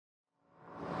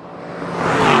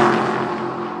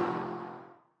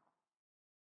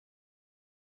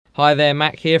Hi there,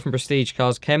 Mac here from Prestige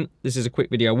Cars Kent. This is a quick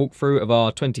video walkthrough of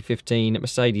our 2015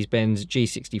 Mercedes-Benz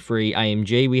G63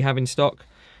 AMG we have in stock.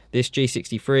 This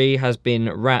G63 has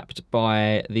been wrapped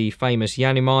by the famous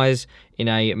Yiannimize in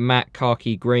a matte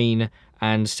khaki green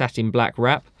and satin black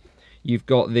wrap. You've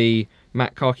got the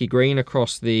matte khaki green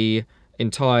across the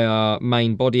entire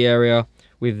main body area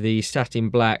with the satin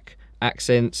black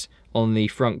accents on the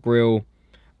front grille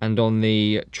and on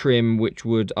the trim, which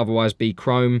would otherwise be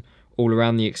chrome, all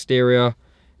around the exterior.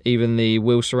 Even the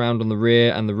wheel surround on the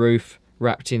rear and the roof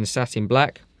wrapped in satin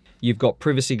black. You've got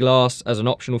privacy glass as an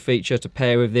optional feature to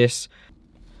pair with this.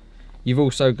 You've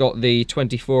also got the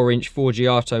 24-inch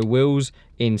Forgiato wheels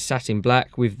in satin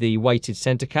black with the weighted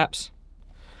center caps.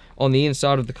 On the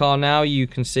inside of the car now, you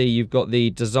can see you've got the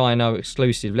DESIGNO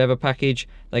Exclusive Leather package.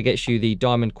 That gets you the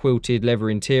diamond quilted leather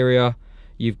interior.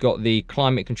 You've got the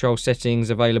climate control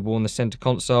settings available on the center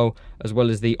console, as well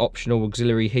as the optional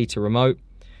auxiliary heater remote.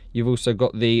 You've also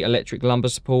got the electric lumbar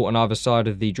support on either side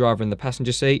of the driver and the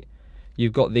passenger seat.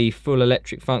 You've got the full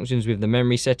electric functions with the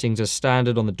memory settings as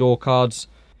standard on the door cards.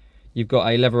 You've got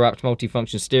a leather wrapped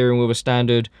multifunction steering wheel as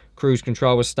standard, cruise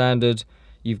control as standard.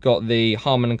 You've got the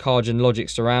Harman and Kardon Logic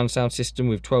surround sound system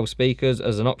with 12 speakers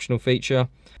as an optional feature,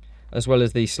 as well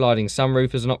as the sliding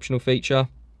sunroof as an optional feature.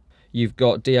 You've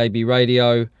got DAB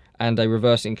radio and a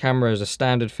reversing camera as a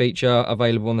standard feature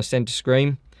available on the center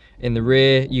screen. In the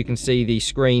rear, you can see the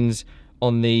screens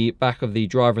on the back of the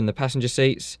driver and the passenger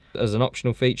seats as an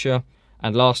optional feature.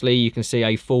 And lastly, you can see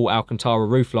a full Alcantara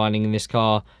roof lining in this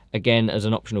car, again as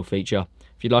an optional feature.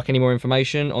 If you'd like any more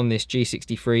information on this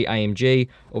G63 AMG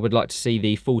or would like to see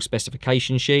the full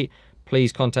specification sheet,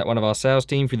 please contact one of our sales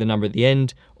team through the number at the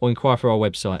end or inquire through our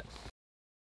website.